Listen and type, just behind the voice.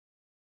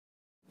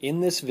In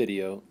this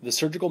video, the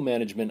surgical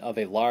management of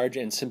a large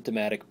and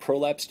symptomatic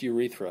prolapsed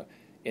urethra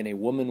in a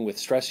woman with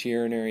stress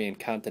urinary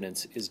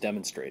incontinence is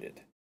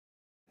demonstrated.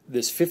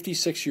 This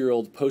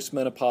 56-year-old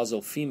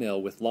postmenopausal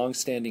female with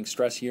long-standing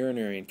stress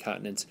urinary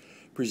incontinence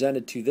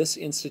presented to this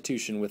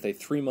institution with a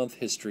 3-month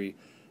history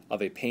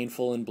of a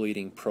painful and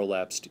bleeding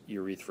prolapsed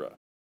urethra.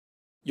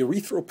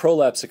 Urethral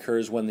prolapse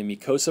occurs when the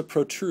mucosa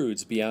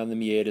protrudes beyond the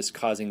meatus,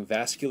 causing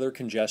vascular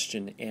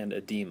congestion and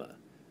edema.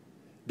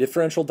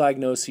 Differential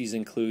diagnoses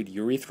include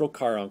urethral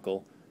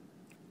carbuncle,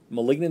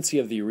 malignancy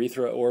of the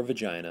urethra or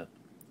vagina,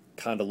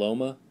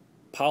 condyloma,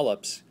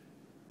 polyps,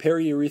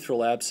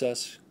 periurethral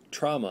abscess,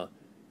 trauma,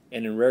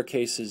 and in rare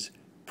cases,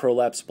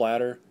 prolapsed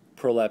bladder,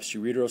 prolapsed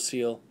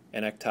ureterocele,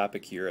 and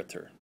ectopic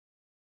ureter.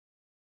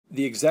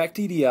 The exact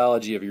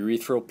etiology of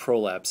urethral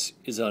prolapse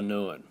is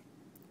unknown.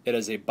 It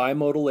is a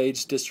bimodal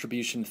age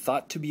distribution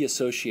thought to be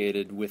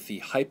associated with the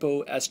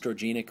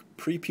hypoestrogenic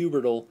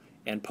prepubertal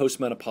and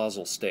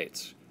postmenopausal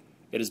states.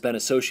 It has been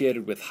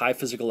associated with high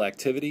physical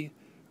activity,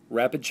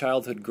 rapid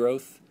childhood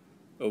growth,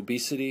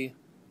 obesity,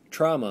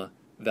 trauma,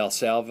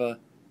 valsalva,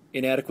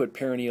 inadequate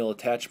perineal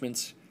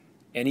attachments,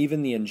 and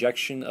even the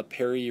injection of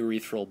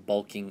periurethral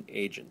bulking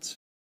agents.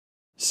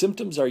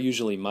 Symptoms are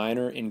usually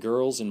minor in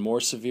girls and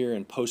more severe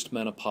in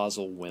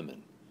postmenopausal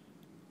women.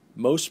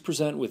 Most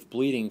present with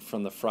bleeding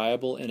from the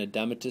friable and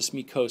edematous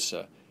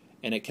mucosa,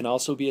 and it can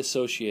also be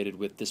associated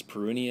with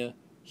dyspareunia,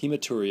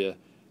 hematuria,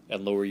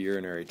 and lower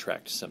urinary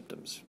tract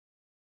symptoms.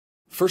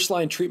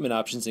 First-line treatment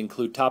options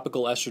include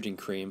topical estrogen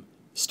cream,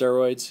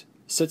 steroids,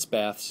 sitz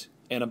baths,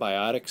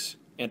 antibiotics,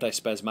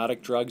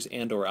 antispasmodic drugs,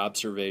 and/or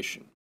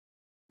observation.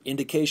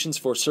 Indications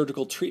for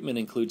surgical treatment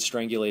include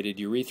strangulated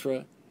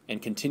urethra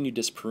and continued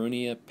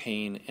dyspareunia,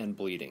 pain, and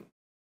bleeding.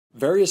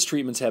 Various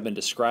treatments have been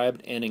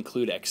described and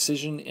include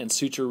excision and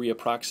suture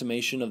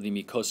reapproximation of the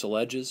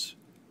mucosal edges,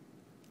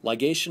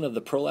 ligation of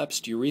the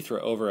prolapsed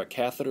urethra over a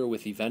catheter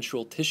with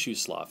eventual tissue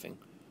sloughing,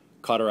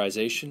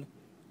 cauterization,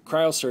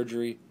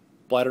 cryosurgery,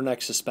 bladder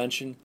neck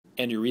suspension,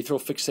 and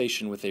urethral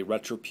fixation with a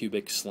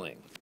retropubic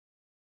sling.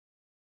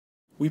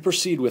 We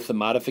proceed with the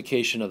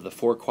modification of the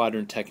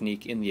Four-Quadrant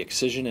technique in the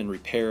excision and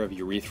repair of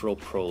urethral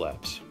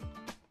prolapse.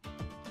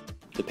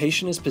 The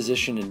patient is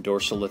positioned in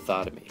dorsal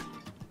lithotomy.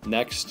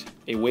 Next,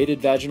 a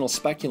weighted vaginal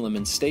speculum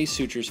and stay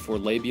sutures for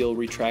labial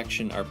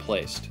retraction are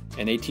placed.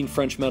 An 18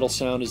 French metal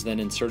sound is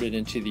then inserted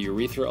into the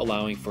urethra,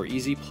 allowing for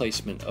easy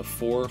placement of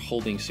 4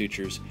 holding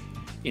sutures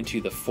into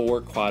the 4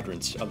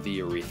 quadrants of the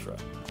urethra.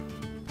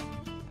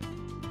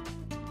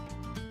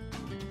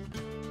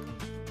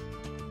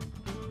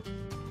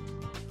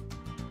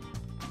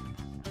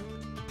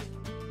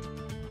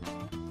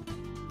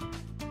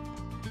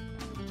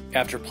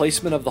 After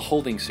placement of the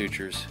holding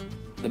sutures,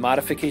 the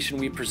modification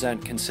we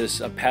present consists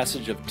of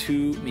passage of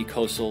 2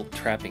 mucosal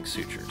trapping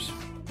sutures.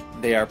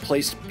 They are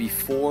placed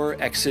before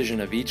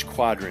excision of each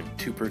quadrant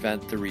to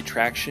prevent the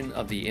retraction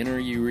of the inner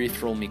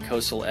urethral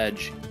mucosal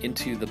edge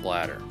into the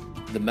bladder.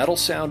 The metal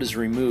sound is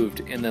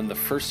removed, and then the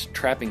first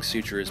trapping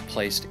suture is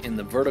placed in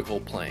the vertical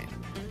plane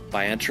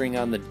by entering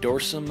on the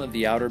dorsum of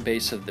the outer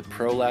base of the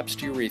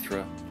prolapsed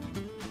urethra,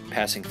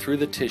 passing through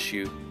the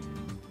tissue,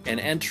 and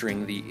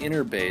entering the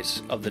inner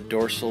base of the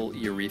dorsal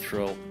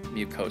urethral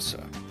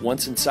mucosa.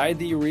 Once inside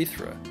the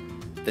urethra,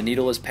 the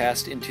needle is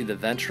passed into the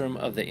ventrum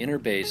of the inner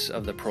base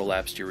of the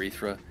prolapsed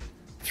urethra,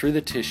 through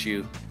the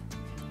tissue,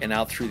 and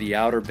out through the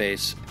outer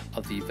base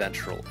of the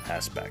ventral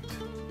aspect.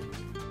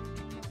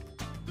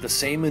 The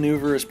same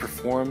maneuver is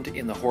performed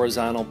in the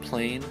horizontal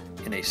plane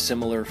in a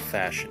similar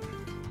fashion.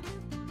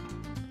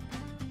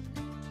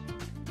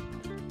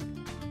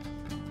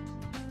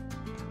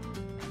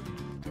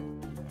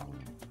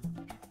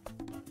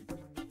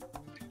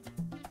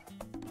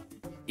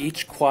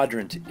 Each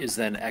quadrant is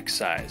then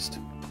excised.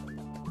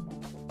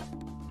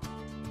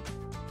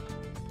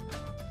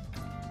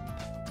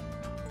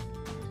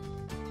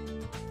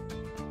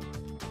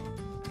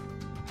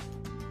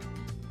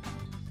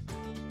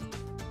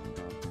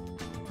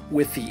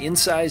 With the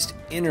incised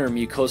inner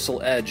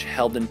mucosal edge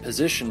held in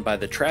position by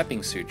the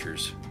trapping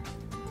sutures,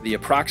 the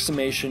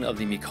approximation of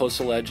the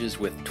mucosal edges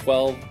with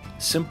 12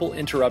 simple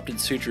interrupted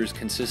sutures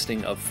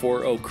consisting of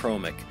 4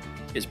 ochromic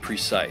is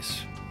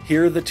precise.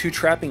 Here, the 2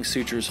 trapping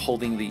sutures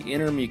holding the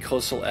inner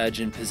mucosal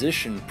edge in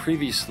position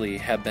previously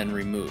have been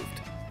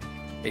removed.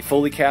 A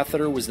Foley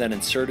catheter was then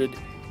inserted,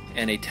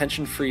 and a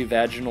tension-free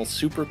vaginal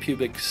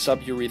suprapubic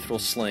suburethral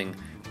sling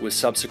was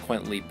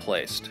subsequently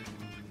placed.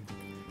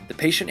 The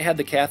patient had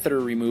the catheter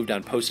removed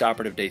on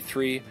postoperative day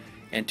 3,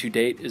 and to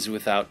date is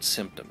without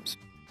symptoms.